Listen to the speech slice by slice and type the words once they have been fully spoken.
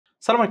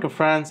Assalamu alaikum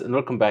friends and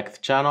welcome back to the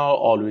channel,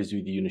 always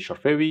with Younes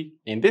Charfaoui.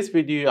 In this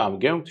video, I'm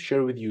going to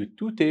share with you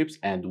 2 tips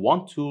and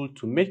 1 tool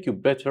to make you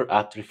better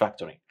at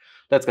refactoring.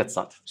 Let's get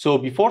started. So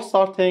before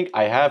starting,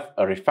 I have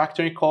a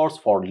refactoring course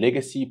for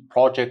legacy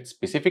projects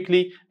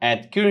specifically,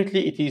 and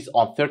currently it is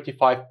on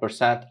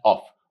 35%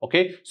 off.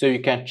 Okay, so you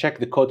can check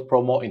the code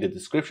promo in the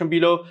description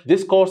below.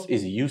 This course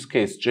is use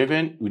case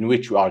driven, in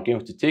which we are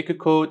going to take a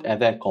code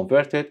and then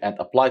convert it and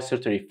apply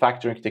certain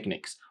refactoring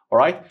techniques. All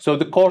right, so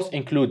the course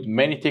includes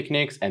many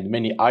techniques and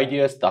many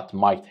ideas that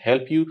might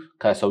help you,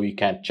 so you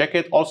can check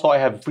it. Also, I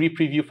have free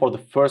preview for the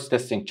first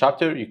testing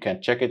chapter. You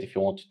can check it if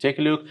you want to take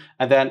a look.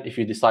 And then if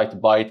you decide to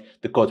buy it,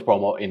 the code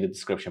promo in the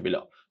description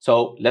below.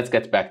 So let's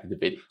get back to the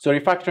video. So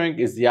refactoring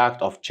is the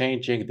act of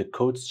changing the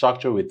code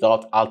structure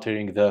without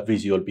altering the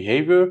visual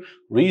behavior.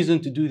 Reason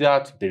to do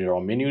that, there are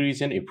many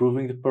reasons: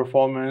 improving the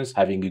performance,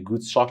 having a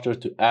good structure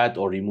to add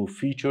or remove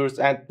features,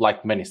 and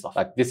like many stuff.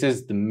 Like this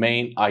is the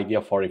main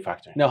idea for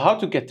refactoring. Now, how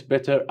to get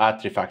better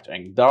at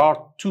refactoring? There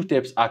are 2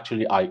 tips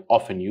actually I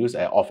often use,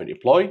 I often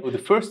deploy. So the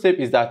first tip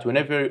is that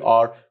whenever you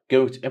are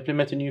going to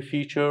implement a new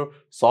feature,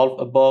 solve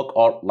a bug,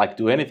 or like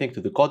do anything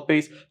to the code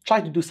base, try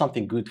to do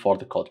something good for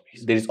the code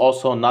base. There is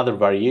also another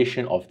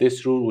variation of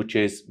this rule, which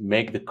is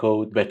make the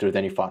code better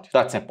than you found it.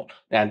 That's simple.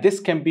 And this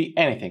can be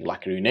anything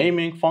like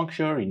renaming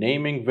function,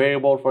 renaming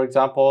variable, for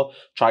example,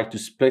 try to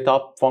split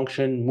up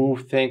function,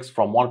 move things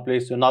from one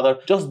place to another.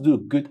 Just do a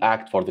good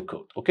act for the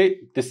code.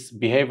 Okay, this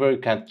behavior you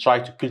can try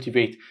to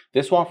cultivate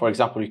this one. For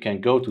example, you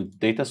can go to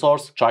data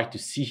source, try to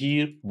see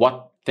here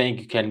what thing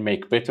you can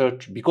make better,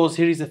 because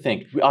here is the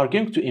thing: we are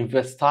going to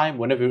invest time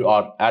whenever we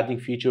are adding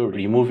feature,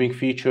 removing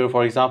feature,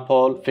 for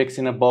example,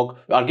 fixing a bug.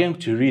 We are going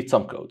to read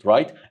some code,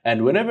 right?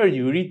 And whenever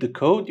you read the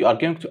code, you are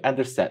going to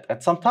understand,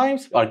 and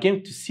sometimes you are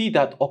going to see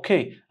that,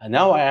 okay, and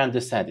now I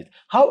understand it,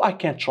 how I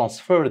can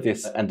transfer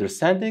this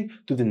understanding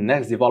to the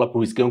next developer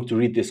who is going to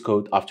read this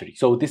code after you.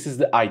 So this is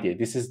the idea,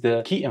 this is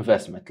the key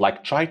investment,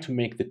 like try to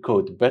make the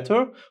code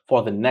better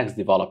for the next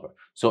developer.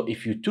 So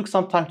if you took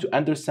some time to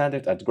understand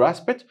it and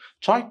grasp it,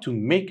 try to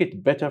make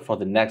it better for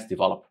the next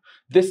developer.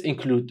 This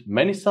includes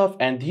many stuff,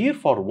 and here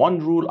for one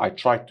rule I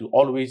try to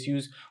always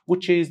use,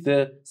 which is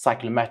the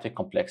cyclomatic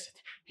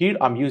complexity. Here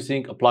I'm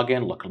using a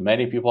plugin, like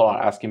many people are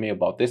asking me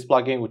about this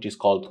plugin, which is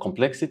called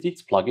Complexity.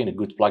 It's a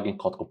good plugin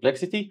called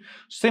Complexity.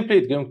 Simply,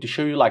 it's going to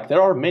show you like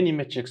there are many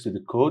metrics to the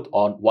code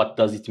on what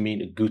does it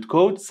mean a good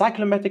code.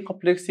 Cyclomatic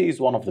complexity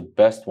is one of the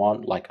best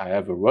one like I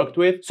ever worked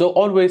with. So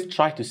always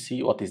try to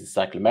see what is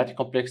the cyclomatic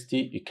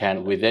complexity. You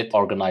can with it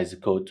organize the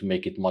code to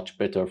make it much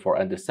better for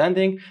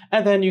understanding,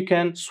 and then you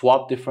can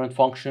swap different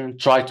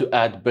functions, try to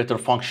add better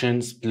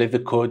functions, split the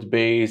code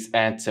base,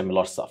 and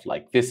similar stuff.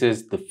 Like this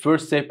is the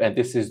first step, and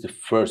this is the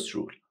first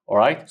rule. All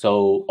right,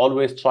 so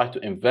always try to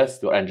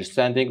invest your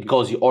understanding,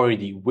 because you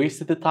already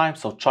wasted the time,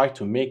 so try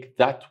to make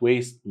that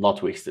waste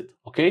not wasted.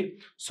 Okay,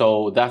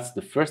 so that's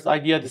the first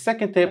idea. The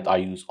second tip I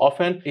use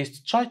often is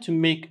to try to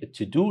make a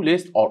to-do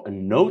list or a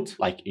note,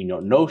 like in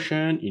your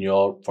Notion, in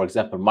your, for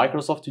example,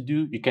 Microsoft To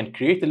Do. You can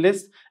create a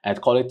list and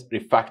call it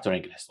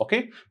refactoring list.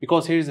 Okay,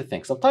 because here's the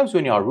thing: sometimes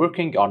when you are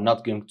working, you are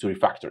not going to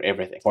refactor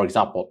everything. For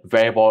example,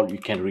 variable, you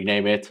can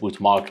rename it with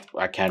mark.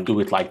 I can do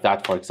it like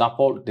that, for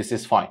example. This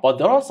is fine, but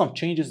there are some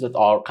changes that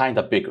are kind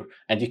of bigger,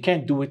 and you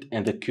can't do it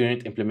in the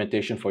current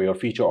implementation for your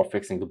feature or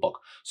fixing the bug.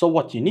 So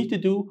what you need to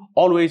do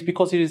always,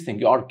 because here's the thing,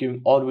 you are going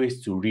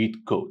always to read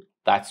code.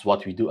 That's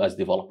what we do as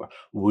developer.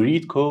 We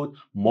read code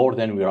more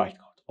than we write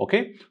code.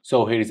 Okay,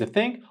 so here is the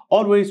thing: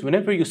 always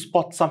whenever you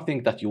spot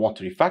something that you want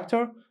to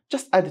refactor,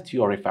 just add it to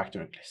your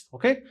refactoring list.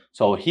 Okay,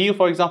 so here,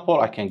 for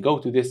example, I can go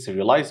to this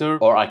serializer,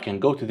 or I can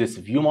go to this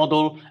view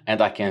model, and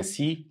I can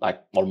see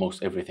like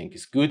almost everything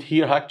is good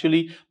here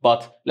actually.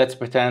 But let's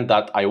pretend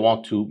that I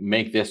want to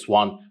make this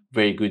one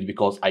very good,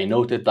 because I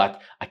noted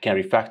that I can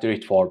refactor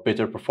it for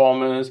better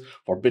performance,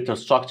 for better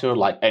structure,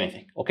 like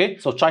anything. Okay,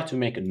 so try to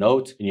make a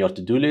note in your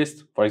to-do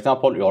list, for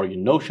example, or your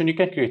Notion. You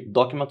can create a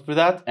document for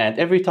that, and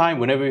every time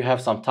whenever you have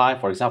some time,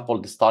 for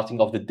example, the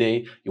starting of the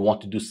day, you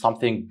want to do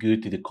something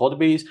good to the code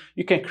base,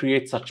 you can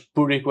create such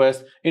pull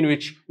request in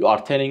which you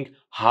are telling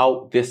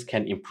how this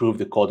can improve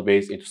the code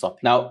base into something.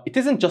 Now, it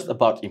isn't just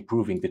about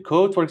improving the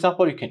code. For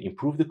example, you can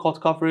improve the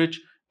code coverage,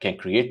 can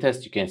create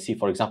tests. You can see,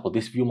 for example,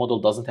 this view model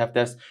doesn't have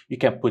tests. You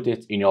can put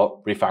it in your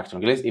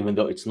refactoring list, even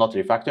though it's not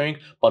refactoring,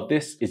 but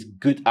this is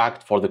good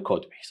act for the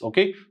code base.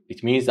 Okay,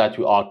 it means that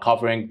we are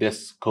covering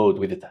this code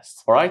with the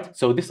tests. All right,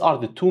 so these are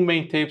the 2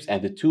 main tips,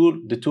 and the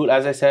tool,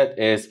 as I said,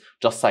 is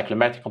just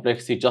cyclomatic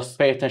complexity. Just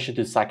pay attention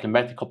to the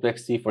cyclomatic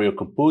complexity for your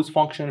compose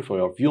function, for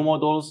your view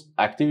models,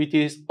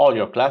 activities, all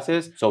your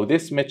classes. So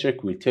this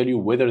metric will tell you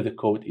whether the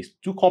code is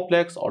too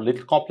complex or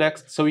little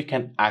complex, so you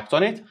can act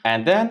on it.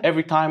 And then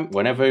every time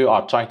whenever you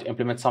are trying to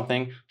implement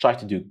something, try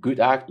to do good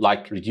act,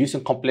 like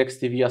reducing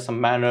complexity via some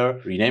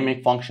manner,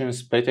 renaming functions,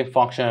 splitting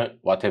function,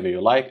 whatever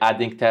you like,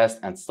 adding tests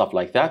and stuff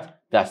like that.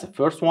 That's the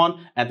first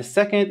one. And the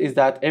second is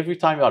that every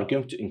time you are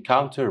going to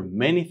encounter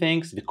many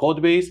things, the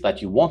code base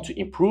that you want to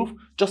improve,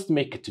 just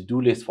make a to-do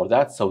list for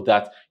that so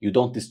that you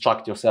don't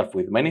distract yourself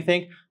with many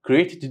things.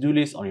 Create a to-do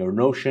list on your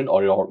Notion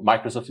or your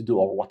Microsoft To-Do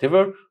or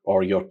whatever,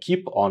 or your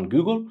Keep on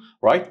Google,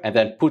 right? And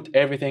then put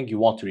everything you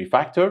want to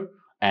refactor.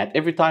 And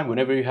every time,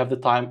 whenever you have the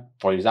time,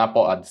 for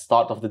example, at the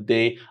start of the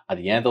day, at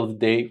the end of the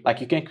day,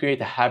 like you can create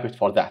a habit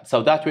for that.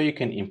 So that way you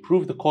can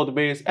improve the code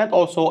base and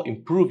also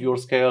improve your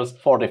skills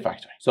for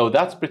refactoring. So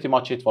that's pretty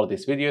much it for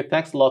this video.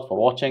 Thanks a lot for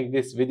watching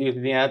this video to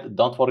the end.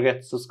 Don't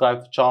forget to subscribe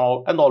to the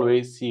channel and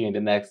always see you in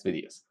the next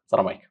videos.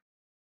 Salam alaikum.